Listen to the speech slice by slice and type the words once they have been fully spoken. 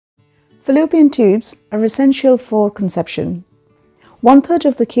Fallopian tubes are essential for conception. 1/3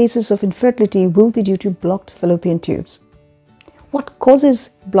 of the cases of infertility will be due to blocked fallopian tubes. What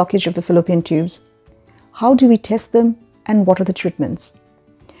causes blockage of the fallopian tubes? How do we test them, and what are the treatments?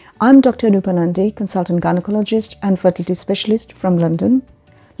 I'm Dr. Anupanande, consultant gynecologist and fertility specialist from London.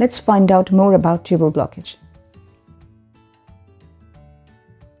 Let's find out more about tubal blockage.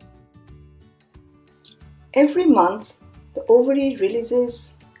 Every month, the ovary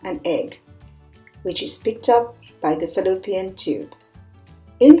releases an egg, which is picked up by the fallopian tube.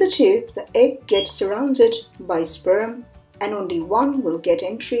 In the tube, the egg gets surrounded by sperm, and only one will get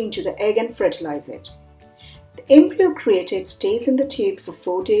entry into the egg and fertilize it. The embryo created stays in the tube for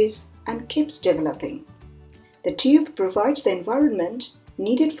 4 days and keeps developing. The tube provides the environment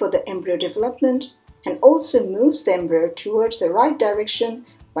needed for the embryo development and also moves the embryo towards the right direction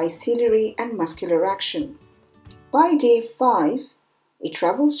by ciliary and muscular action. By day 5, it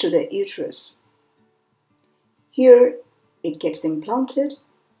travels to the uterus. Here, it gets implanted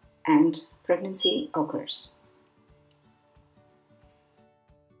and pregnancy occurs.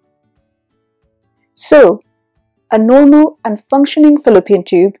 So, a normal and functioning fallopian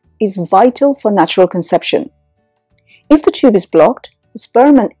tube is vital for natural conception. If the tube is blocked, the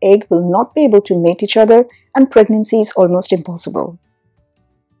sperm and egg will not be able to mate each other and pregnancy is almost impossible.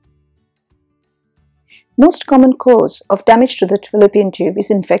 Most common cause of damage to the fallopian tube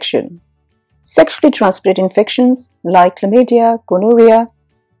is infection. Sexually transmitted infections like chlamydia, gonorrhea,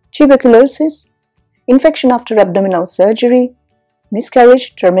 tuberculosis, infection after abdominal surgery,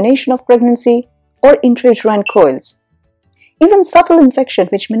 miscarriage, termination of pregnancy, or intrauterine coils. Even subtle infection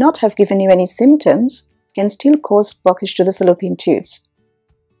which may not have given you any symptoms can still cause blockage to the fallopian tubes.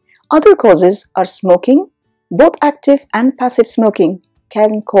 Other causes are smoking. Both active and passive smoking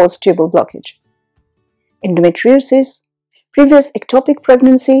can cause tubal blockage. Endometriosis, previous ectopic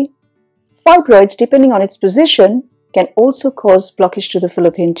pregnancy, fibroids depending on its position can also cause blockage to the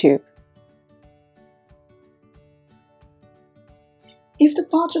fallopian tube. If the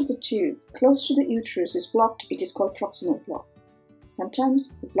part of the tube close to the uterus is blocked, it is called proximal block.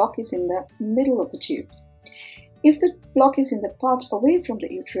 Sometimes the block is in the middle of the tube. If the block is in the part away from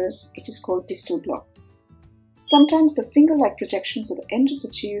the uterus, it is called distal block. Sometimes the finger-like projections at the end of the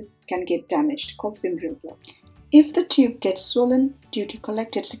tube can get damaged, called fimbrial block. If the tube gets swollen due to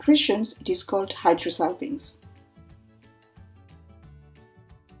collected secretions, it is called hydrosalpinx.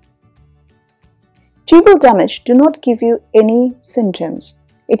 Tubal damage do not give you any symptoms.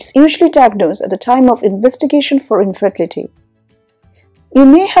 It's usually diagnosed at the time of investigation for infertility. You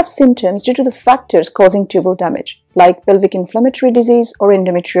may have symptoms due to the factors causing tubal damage, like pelvic inflammatory disease or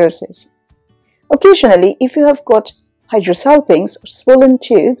endometriosis. Occasionally, if you have got hydrosalpinx or swollen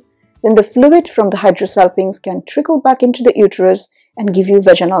tube, then the fluid from the hydrosalpinx can trickle back into the uterus and give you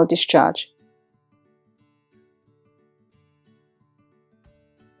vaginal discharge.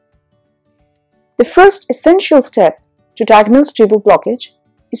 The first essential step to diagnose tubal blockage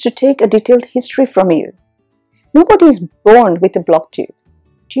is to take a detailed history from you. Nobody is born with a blocked tube.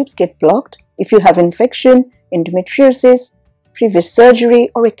 Tubes get blocked if you have infection, endometriosis, previous surgery,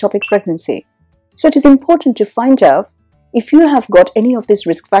 or ectopic pregnancy. So it is important to find out if you have got any of these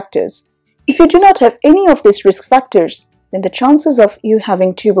risk factors. If you do not have any of these risk factors, then the chances of you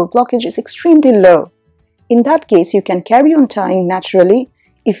having tubal blockage is extremely low. In that case, you can carry on tying naturally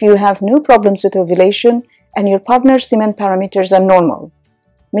if you have no problems with ovulation and your partner's semen parameters are normal.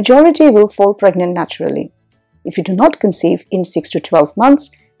 Majority will fall pregnant naturally. If you do not conceive in 6 to 12 months,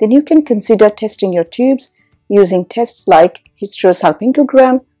 then you can consider testing your tubes using tests like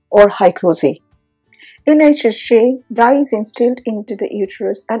hydrosalpinx or HyCoSy. In HSG, dye is instilled into the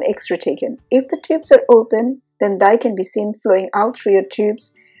uterus and X-ray taken. If the tubes are open, then dye can be seen flowing out through your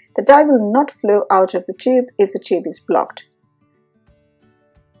tubes. The dye will not flow out of the tube if the tube is blocked.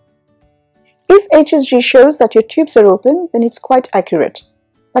 If HSG shows that your tubes are open, then it's quite accurate.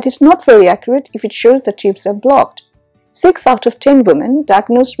 But it's not very accurate if it shows the tubes are blocked. 6 out of 10 women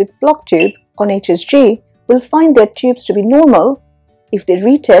diagnosed with blocked tube on HSG will find their tubes to be normal if they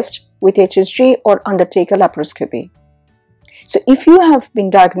retest with HSG or undertake a laparoscopy. So if you have been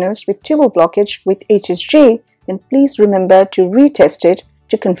diagnosed with tubal blockage with HSG, then please remember to retest it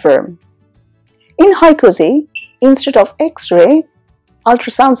to confirm. In HyCoSy, instead of X-ray,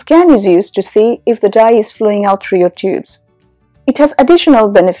 ultrasound scan is used to see if the dye is flowing out through your tubes. It has additional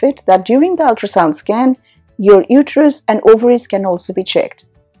benefit that during the ultrasound scan, your uterus and ovaries can also be checked.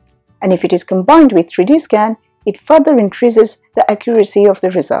 And if it is combined with 3D scan, it further increases the accuracy of the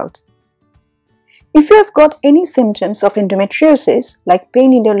result. If you have got any symptoms of endometriosis like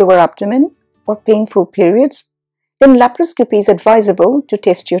pain in your lower abdomen or painful periods, then laparoscopy is advisable to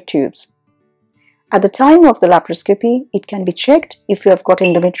test your tubes. At the time of the laparoscopy, it can be checked if you have got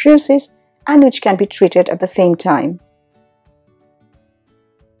endometriosis and which can be treated at the same time.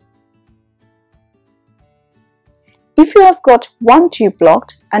 If you have got one tube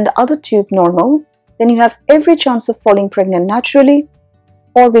blocked and the other tube normal, then you have every chance of falling pregnant naturally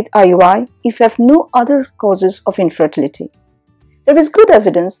or with IUI if you have no other causes of infertility. There is good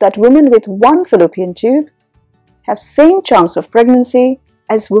evidence that women with one fallopian tube have same chance of pregnancy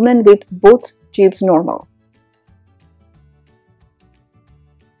as women with both tubes normal.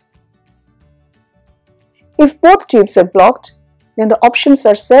 If both tubes are blocked, then the options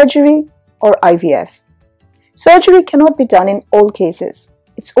are surgery or IVF. Surgery cannot be done in all cases.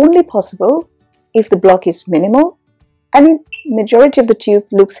 It's only possible if the block is minimal and in majority of the tube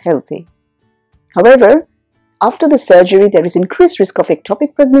looks healthy. However, after the surgery, there is increased risk of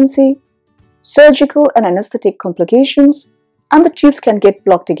ectopic pregnancy, surgical and anesthetic complications, and the tubes can get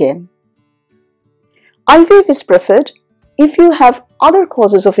blocked again. IVF is preferred if you have other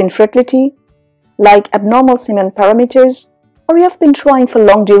causes of infertility like abnormal semen parameters, or you have been trying for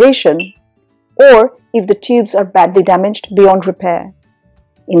long duration, or if the tubes are badly damaged beyond repair.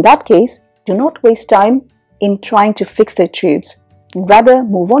 In that case, do not waste time in trying to fix the tubes. Rather,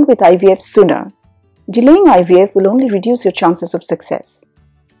 move on with IVF sooner. Delaying IVF will only reduce your chances of success.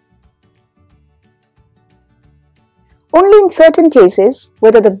 Only in certain cases,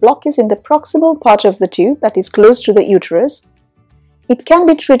 whether the block is in the proximal part of the tube that is close to the uterus, it can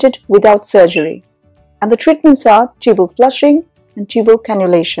be treated without surgery, and the treatments are tubal flushing and tubal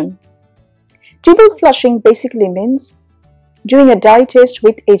cannulation. Tubal flushing basically means doing a dye test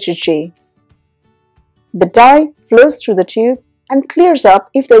with HSG. The dye flows through the tube and clears up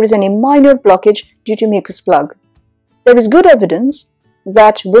if there is any minor blockage due to mucus plug. There is good evidence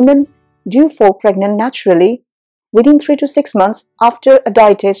that women do fall pregnant naturally within 3 to 6 months after a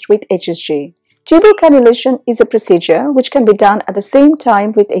dye test with HSG. Tubal cannulation is a procedure which can be done at the same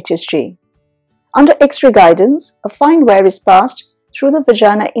time with HSG. Under X-ray guidance, a fine wire is passed through the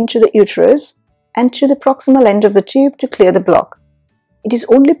vagina into the uterus and to the proximal end of the tube to clear the block. It is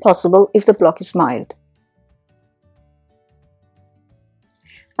only possible if the block is mild.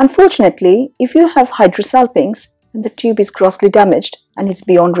 Unfortunately, if you have hydrosalpinx, then the tube is grossly damaged and is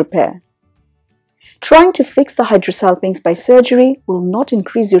beyond repair. Trying to fix the hydrosalpinx by surgery will not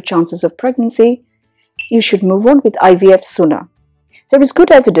increase your chances of pregnancy. You should move on with IVF sooner. There is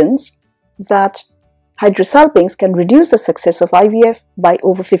good evidence that hydrosalpinx can reduce the success of IVF by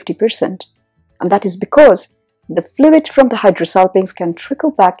over 50%. And that is because the fluid from the hydrosalpinx can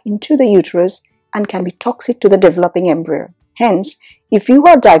trickle back into the uterus and can be toxic to the developing embryo. Hence, if you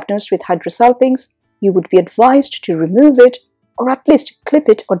are diagnosed with hydrosalpinx, you would be advised to remove it or at least clip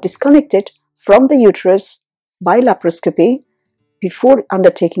it or disconnect it from the uterus by laparoscopy before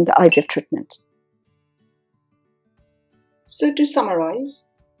undertaking the IVF treatment. So to summarize,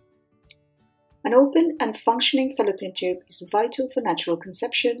 an open and functioning fallopian tube is vital for natural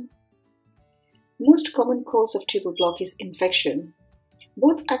conception. Most common cause of tubal block is infection.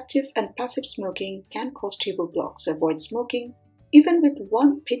 Both active and passive smoking can cause tubal block, so avoid smoking. Even with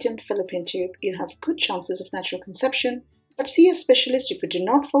one patent fallopian tube, you have good chances of natural conception, but see a specialist if you do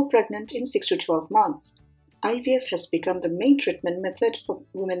not fall pregnant in 6 to 12 months. IVF has become the main treatment method for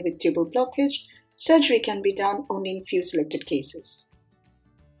women with tubal blockage. Surgery can be done only in few selected cases.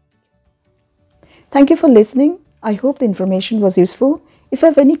 Thank you for listening. I hope the information was useful. If you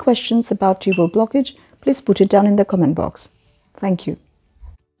have any questions about tubal blockage, please put it down in the comment box. Thank you.